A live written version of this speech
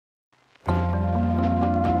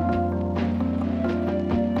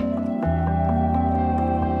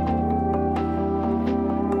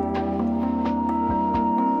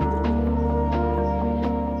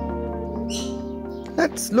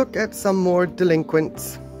Let's look at some more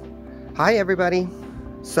delinquents. Hi everybody.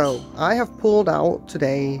 So I have pulled out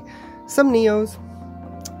today some Neos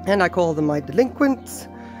and I call them my delinquents.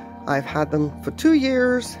 I've had them for 2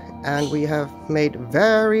 years and we have made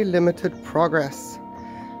very limited progress,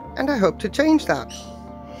 and I hope to change that.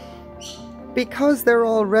 Because they're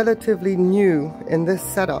all relatively new in this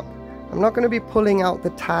setup, I'm not going to be pulling out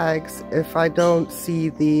the tags if I don't see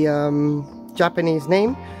the Japanese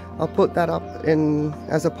name. I'll put that up in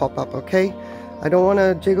as a pop-up, okay? I don't want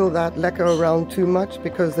to jiggle that lacquer around too much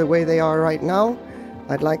because the way they are right now,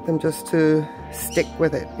 I'd like them just to stick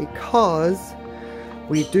with it because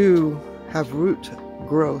we do have root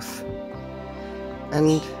growth.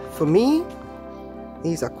 And for me,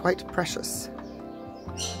 these are quite precious.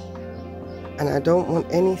 And I don't want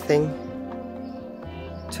anything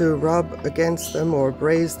to rub against them or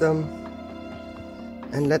abrade them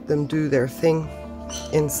and let them do their thing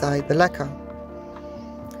inside the lacquer.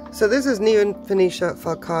 So this is Neofinetia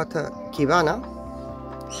falcata Kibana,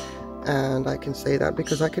 and I can say that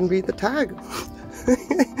because I can read the tag.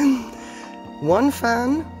 One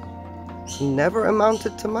fan, never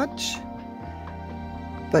amounted to much,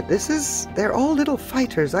 but they're all little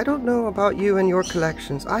fighters. I don't know about you and your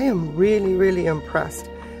collections. I am really impressed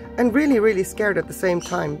and really scared at the same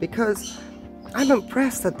time, because I'm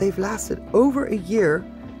impressed that they've lasted over a year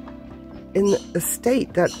in a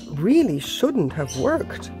state that really shouldn't have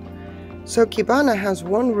worked. So Kibana has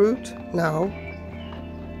one root now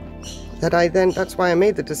that that's why I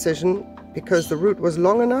made the decision, because the root was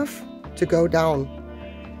long enough to go down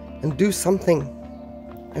and do something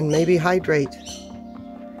and maybe hydrate.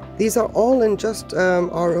 These are all in just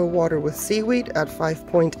RO water with seaweed at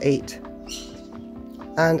 5.8,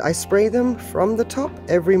 and I spray them from the top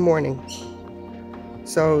every morning.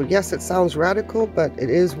 So yes, it sounds radical, but it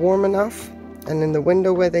is warm enough. And in the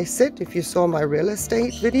window where they sit, if you saw my real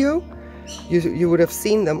estate video, you would have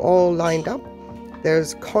seen them all lined up.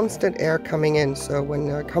 There's constant air coming in, so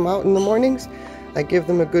when I come out in the mornings, I give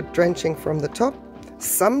them a good drenching from the top.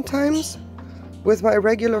 Sometimes with my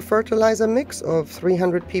regular fertilizer mix of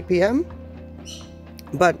 300 ppm,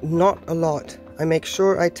 but not a lot. I make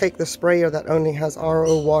sure I take the sprayer that only has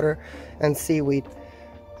RO water and seaweed.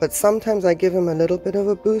 But sometimes I give them a little bit of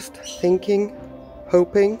a boost, thinking,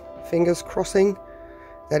 hoping, fingers crossing,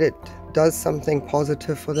 that it does something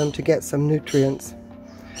positive for them to get some nutrients.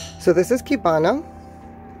 So this is Kibana,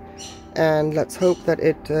 and let's hope that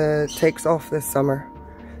it takes off this summer.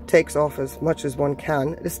 Takes off as much as one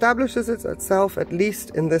can. It establishes itself at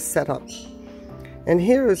least in this setup. And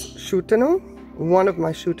here is Shutenno, one of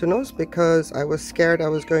my Shutennos, because I was scared I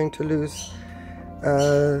was going to lose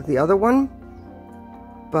the other one.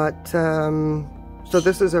 But so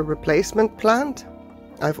this is a replacement plant.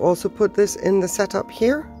 I've also put this in the setup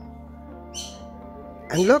here,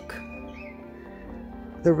 and look,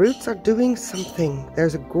 the roots are doing something.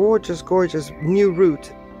 There's a gorgeous new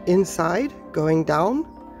root inside going down.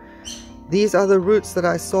 These are the roots that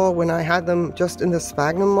I saw when I had them just in the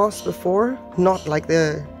sphagnum moss before, not like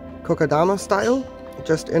the Kokedama style,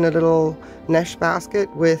 just in a little mesh basket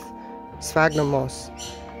with sphagnum moss.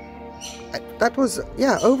 That was,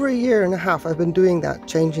 yeah, over a year and a half I've been doing that,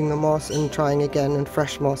 changing the moss and trying again and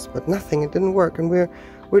fresh moss, but nothing, it didn't work. And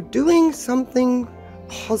we're doing something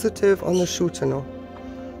positive on the Shutenno.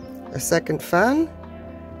 A second fan,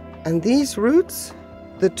 and these roots,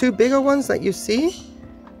 the two bigger ones that you see,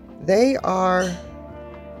 they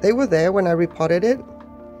were there when I repotted it.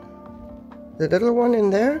 The little one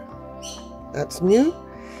in there, that's new.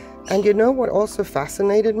 And you know what also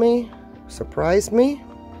fascinated me, surprised me,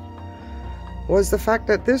 was the fact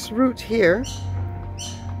that this root here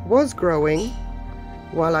was growing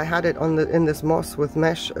while I had it in this moss with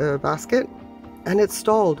mesh basket, and it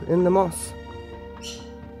stalled in the moss.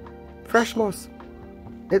 Fresh moss.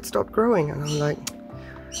 It stopped growing, and I'm like,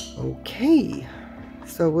 okay,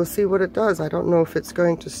 so we'll see what it does. I don't know if it's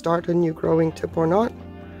going to start a new growing tip or not,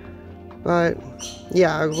 but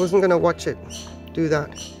yeah, I wasn't gonna watch it do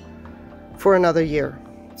that for another year.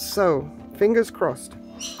 So fingers crossed.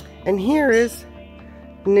 And here is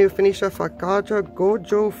Neofinetia falcata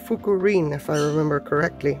Gojo Fukurin, if I remember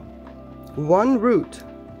correctly. One root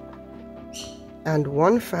and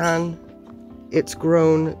one fan. It's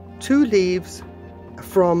grown 2 leaves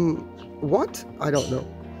from what? I don't know.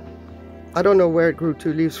 I don't know where it grew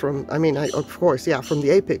 2 leaves from. I mean, of course, yeah, from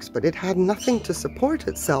the apex, but it had nothing to support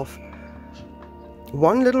itself.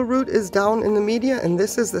 One little root is down in the media, and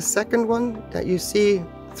this is the second one that you see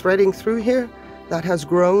threading through here that has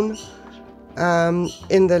grown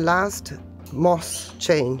in the last moss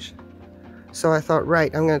change. So I thought,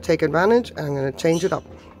 right, I'm going to take advantage and I'm going to change it up.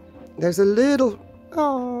 There's a little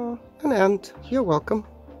Oh, an ant. You're welcome.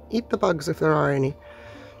 Eat the bugs if there are any.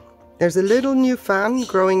 There's a little new fan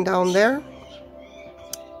growing down there.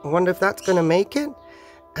 I wonder if that's going to make it.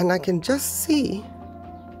 And I can just see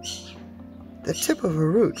the tip of a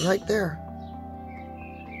root right there.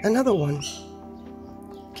 Another one.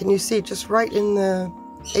 Can you see just right in the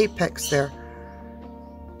apex there?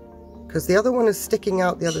 Because the other one is sticking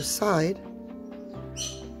out the other side.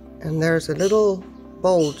 And there's a little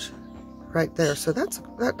bulge right there. So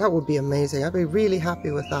that would be amazing. I'd be really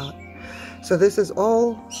happy with that. So this is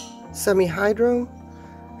all semi-hydro.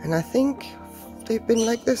 And I think they've been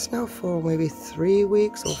like this now for maybe 3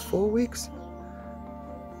 weeks or 4 weeks.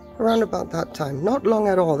 Around about that time. Not long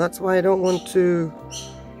at all. That's why I don't want to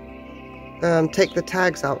take the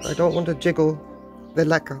tags out. I don't want to jiggle the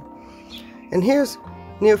leca. And here's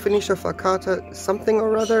Neofinetia falcata something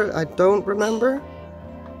or other. I don't remember.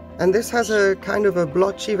 And this has a kind of a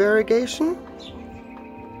blotchy variegation.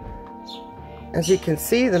 As you can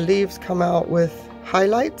see, the leaves come out with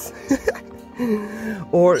highlights.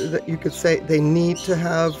 Or you could say they need to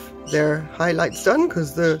have their highlights done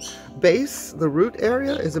because the base, the root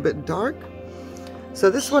area, is a bit dark.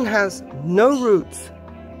 So this one has no roots.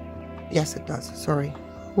 Yes, it does. Sorry.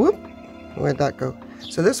 Whoop. Where'd that go?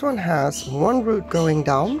 So this one has one root going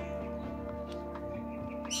down,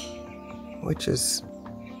 which is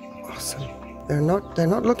awesome. They're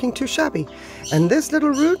not looking too shabby. And this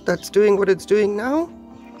little root that's doing what it's doing now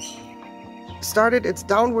started its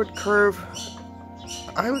downward curve,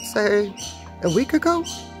 I would say a week ago.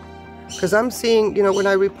 Because I'm seeing, you know, when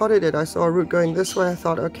I repotted it, I saw a root going this way. I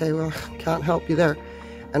thought, okay, well, can't help you there.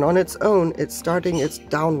 And on its own, it's starting its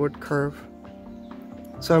downward curve.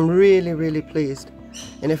 So I'm really, really pleased.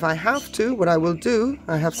 And if I have to, what I will do,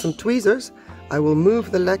 I have some tweezers, I will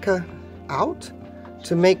move the leca out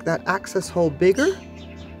to make that access hole bigger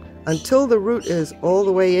until the root is all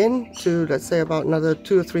the way in to, let's say, about another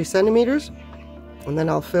 2 or 3 centimeters. And then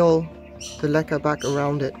I'll fill the leca back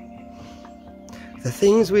around it. The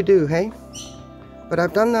things we do, hey? But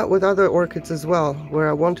I've done that with other orchids as well, where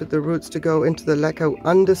I wanted the roots to go into the leca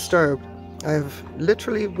undisturbed. I've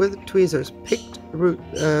literally, with tweezers, picked root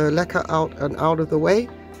leca out and out of the way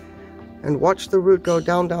and watched the root go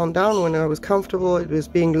down, down, down. When I was comfortable, it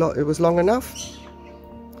was long enough,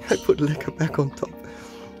 I put leca back on top.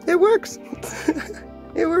 It works.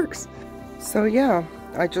 It works. So yeah,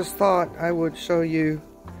 I just thought I would show you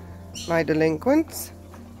my delinquents.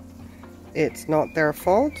 It's not their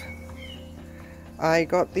fault. I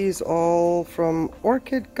got these all from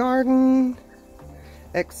Orchid Garden,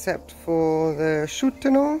 except for the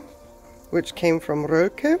Shutenno, which came from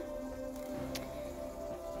Röke.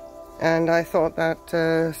 And I thought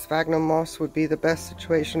that sphagnum moss would be the best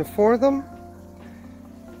situation for them.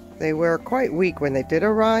 They were quite weak when they did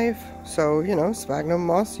arrive, so, you know, sphagnum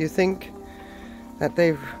moss, you think that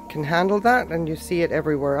they can handle that, and you see it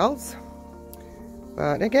everywhere else.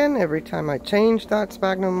 But again, every time I change that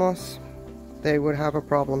sphagnum moss, they would have a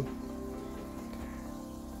problem.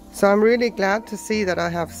 So I'm really glad to see that I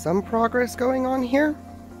have some progress going on here.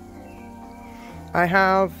 I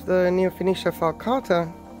have the Neofinetia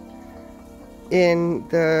falcata in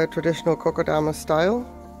the traditional Kokodama style.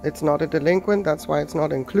 It's not a delinquent, that's why it's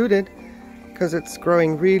not included, because it's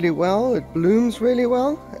growing really well, it blooms really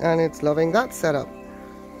well, and it's loving that setup.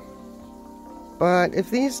 But if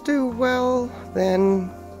these do well, then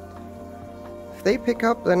if they pick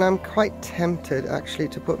up, then I'm quite tempted actually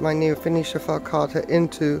to put my Neofinetia falcata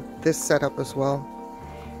into this setup as well.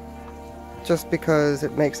 Just because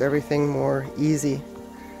it makes everything more easy.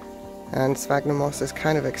 And sphagnum moss is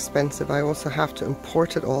kind of expensive. I also have to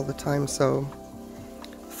import it all the time, so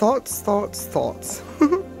thoughts, thoughts, thoughts.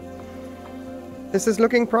 This is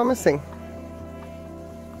looking promising.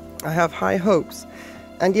 I have high hopes.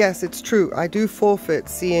 And yes, it's true, I do forfeit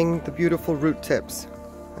seeing the beautiful root tips.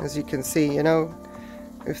 As you can see, you know,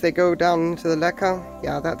 if they go down into the leca,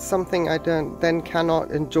 yeah, that's something I then cannot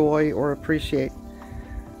enjoy or appreciate.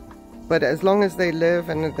 But as long as they live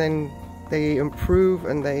and then they improve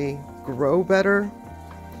and they grow better,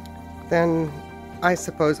 then I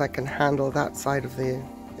suppose I can handle that side of the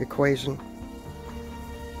equation.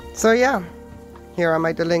 So yeah, here are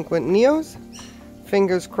my delinquent neos.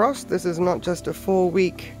 Fingers crossed this is not just a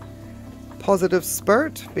 4-week positive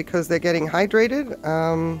spurt because they're getting hydrated.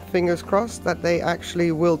 Fingers crossed that they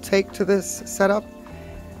actually will take to this setup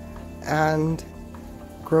and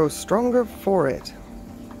grow stronger for it.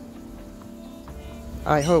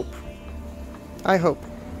 I hope. I hope.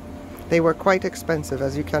 They were quite expensive,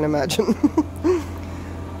 as you can imagine.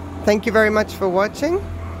 Thank you very much for watching.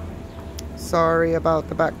 Sorry about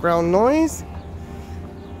the background noise.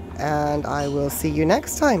 and I will see you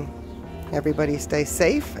next time. Everybody stay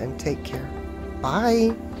safe and take care.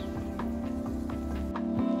 Bye.